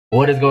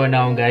What is going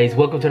on, guys?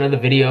 Welcome to another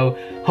video.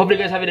 Hope you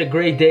guys having a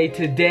great day.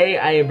 Today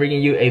I am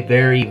bringing you a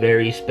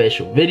very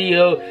special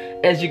video.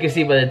 As you can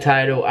see by the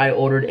title, I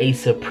ordered a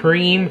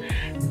Supreme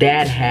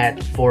dad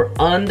hat for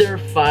under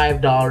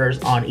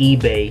 $5 on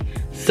eBay.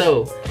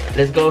 So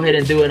let's go ahead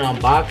and do an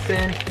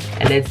unboxing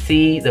and let's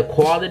see the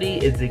quality.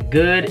 Is it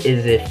good?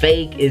 Is it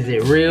fake? Is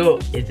it real?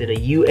 Is it a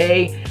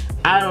UA?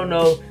 I don't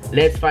know.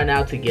 Let's find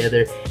out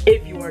together.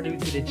 If you are new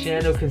to the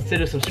channel,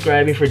 consider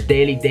subscribing for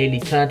daily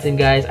content,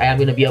 guys. I am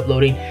going to be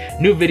uploading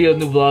new videos,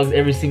 new vlogs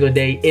every single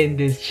day in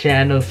this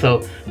channel.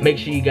 So make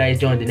sure you guys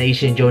join the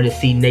nation, join the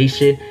C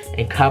Nation,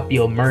 and copy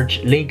your merch.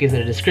 Link is in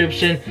the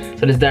description.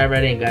 So let's dive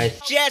right in, guys.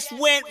 Just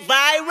went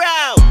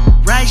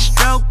viral. Right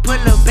stroke, put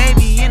a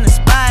baby in a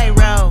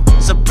spiral.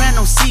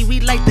 Soprano C, we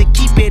like to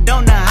keep it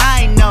on the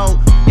high note.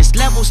 It's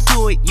levels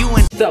to it, you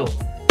and so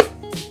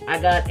I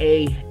got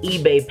a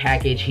eBay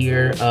package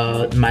here.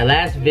 My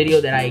last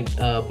video that I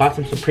bought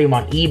some Supreme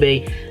on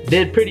eBay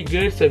did pretty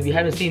good. So if you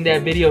haven't seen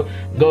that video,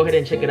 go ahead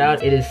and check it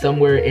out. It is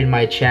somewhere in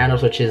my channel,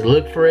 so just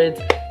look for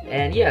it.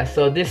 And yeah,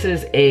 so this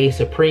is a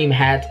Supreme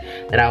hat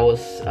that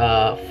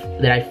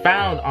I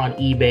found on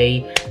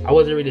eBay. I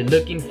wasn't really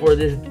looking for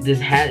this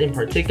hat in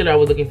particular. I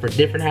was looking for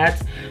different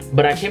hats,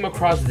 but I came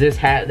across this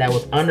hat that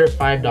was under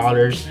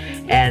 $5,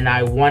 and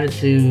I wanted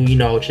to, you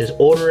know, just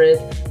order it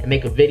and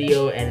make a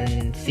video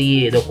and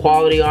see the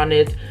quality on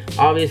it.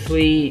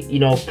 Obviously, you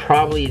know,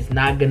 probably it's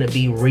not gonna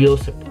be real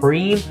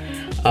Supreme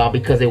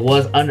because it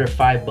was under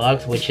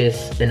 $5, which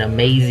is an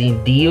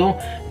amazing deal.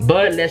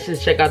 But let's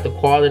just check out the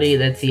quality.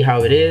 Let's see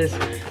how it is,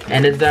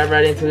 and let's dive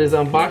right into this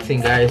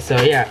unboxing, guys.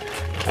 So yeah,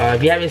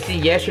 if you haven't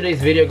seen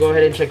yesterday's video, go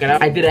ahead and check it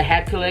out. I did a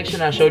hat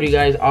collection. I showed you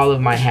guys all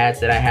of my hats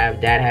that I have,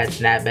 dad hats,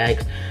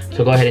 snapbacks.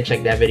 So go ahead and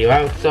check that video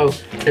out. So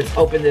let's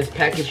open this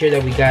package here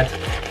that we got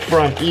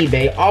from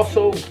eBay.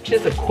 Also,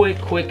 just a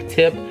quick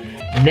tip: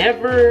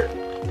 never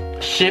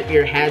ship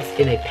your hats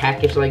in a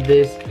package like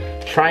this.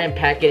 Try and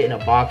pack it in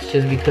a box,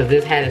 just because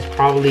this hat is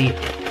probably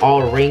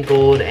all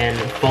wrinkled and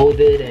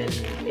folded, and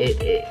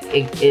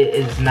it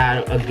is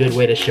not a good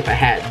way to ship a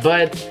hat.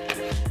 But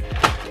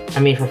I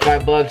mean, for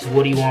 $5,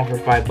 what do you want for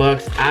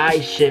 $5? I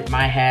ship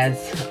my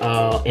hats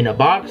in a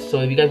box.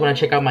 So if you guys want to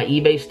check out my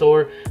eBay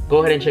store, go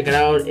ahead and check it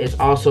out. It's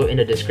also in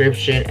the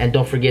description. And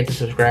don't forget to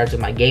subscribe to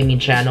my gaming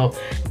channel.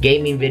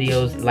 Gaming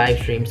videos, live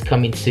streams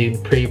coming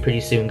soon, pretty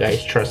soon,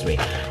 guys. Trust me.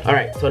 All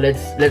right, so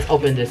let's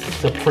open this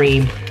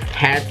Supreme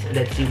hat.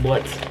 Let's see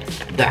what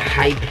the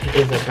hype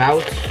is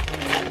about.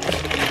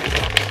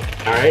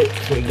 All right,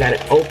 so we got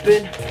it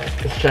open.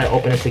 Let's try to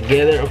open it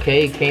together.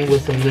 Okay, it came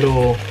with some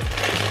little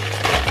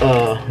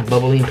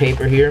bubbling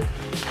paper here.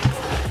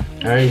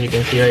 All right, as you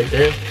can see right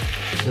there.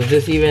 Does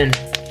this even,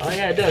 oh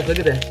yeah, it does. Look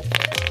at that.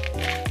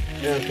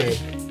 Okay,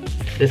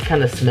 this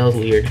kind of smells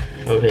weird.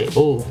 Okay,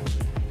 oh,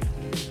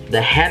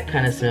 the hat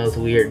kind of smells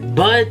weird,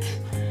 but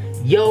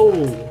yo,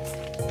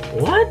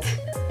 what?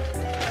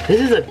 This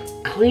is a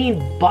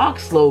clean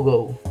box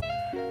logo.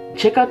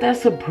 Check out that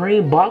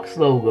Supreme box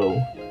logo.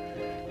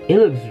 It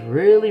looks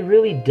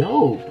really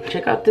dope.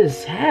 Check out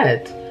this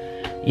hat.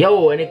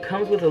 Yo, and it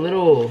comes with a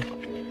little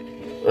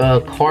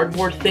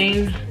cardboard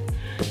thing,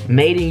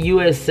 made in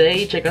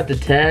USA. Check out the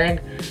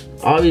tag.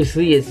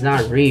 Obviously it's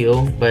not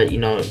real, but you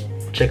know,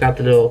 check out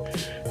the little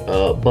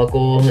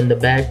buckle in the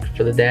back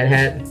for the dad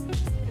hat.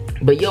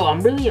 But yo,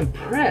 I'm really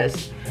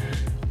impressed.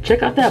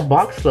 Check out that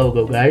box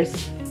logo,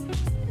 guys.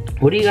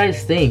 What do you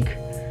guys think?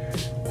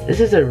 This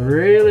is a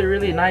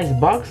really nice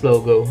box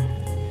logo.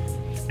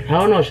 I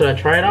don't know, should I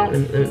try it on?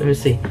 Let me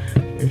see.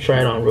 Let me try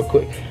it on real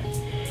quick.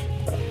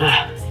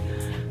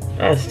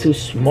 That's too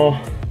small.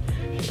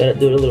 Gotta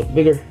do it a little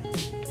bigger.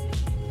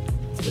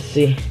 Let's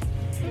see.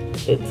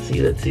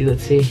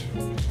 Let's see.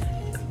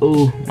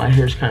 Ooh, my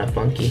hair's kind of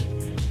funky.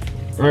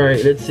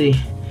 Alright, let's see.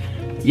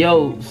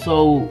 Yo,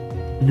 so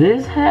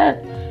this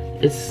hat,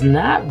 it's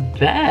not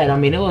bad. I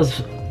mean, it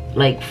was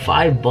like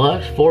 $5,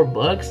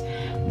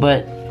 $4,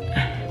 but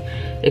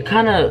it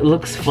kind of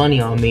looks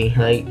funny on me.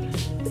 Like,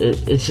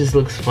 it just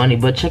looks funny.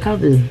 But check out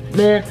this,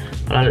 man.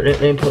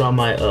 Let me put on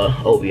my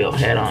OVO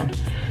hat on.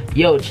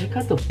 Yo, check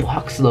out the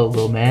box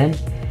logo, man.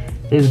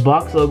 This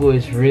box logo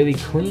is really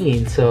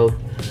clean. So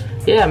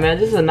yeah, man,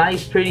 this is a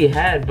nice pretty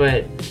hat.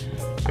 But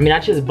I mean, I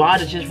just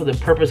bought it just for the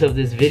purpose of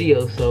this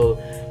video. So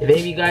if any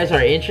of you guys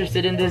are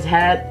interested in this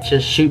hat,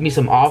 just shoot me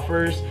some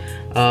offers.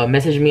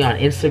 Message me on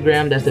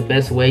Instagram. That's the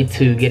best way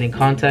to get in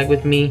contact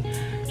with me.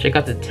 Check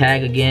out the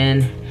tag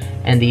again,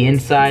 and the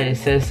inside it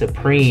says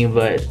Supreme,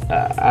 but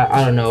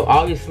I don't know.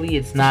 Obviously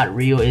it's not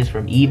real. It's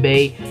from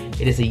eBay.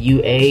 It is a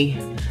UA,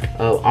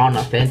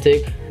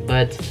 unauthentic,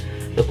 but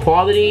the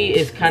quality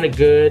is kind of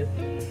good.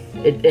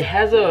 It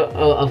has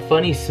a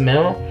funny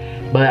smell,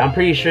 but I'm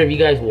pretty sure if you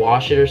guys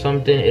wash it or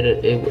something,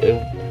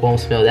 it won't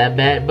smell that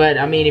bad. But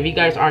I mean, if you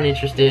guys aren't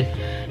interested,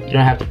 you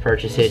don't have to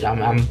purchase it.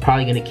 I'm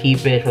probably gonna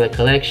keep it for the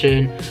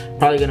collection,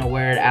 probably gonna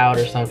wear it out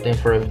or something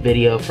for a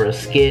video, for a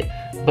skit.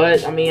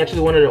 But I mean, I just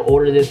wanted to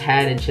order this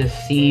hat and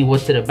just see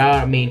what's it about.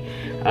 I mean,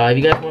 if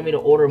you guys want me to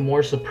order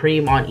more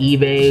Supreme on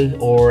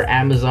eBay or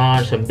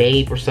Amazon, some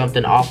Bape or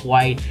something,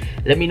 Off-White,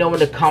 let me know in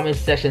the comment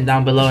section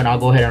down below and I'll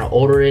go ahead and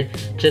order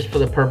it just for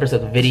the purpose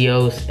of the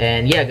videos.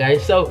 And yeah,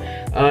 guys, so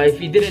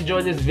if you did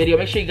enjoy this video,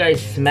 make sure you guys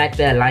smack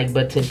that like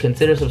button.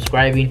 Consider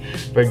subscribing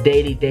for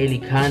daily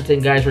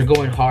content, guys. We're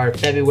going hard.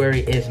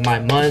 February is my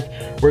month.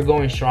 We're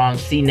going strong.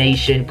 C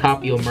Nation,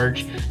 copy your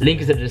merch. Link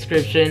is in the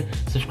description.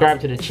 Subscribe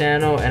to the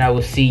channel, and I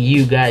will see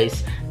you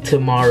guys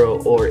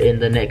tomorrow or in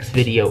the next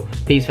video.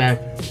 Peace, fam.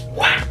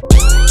 Wow.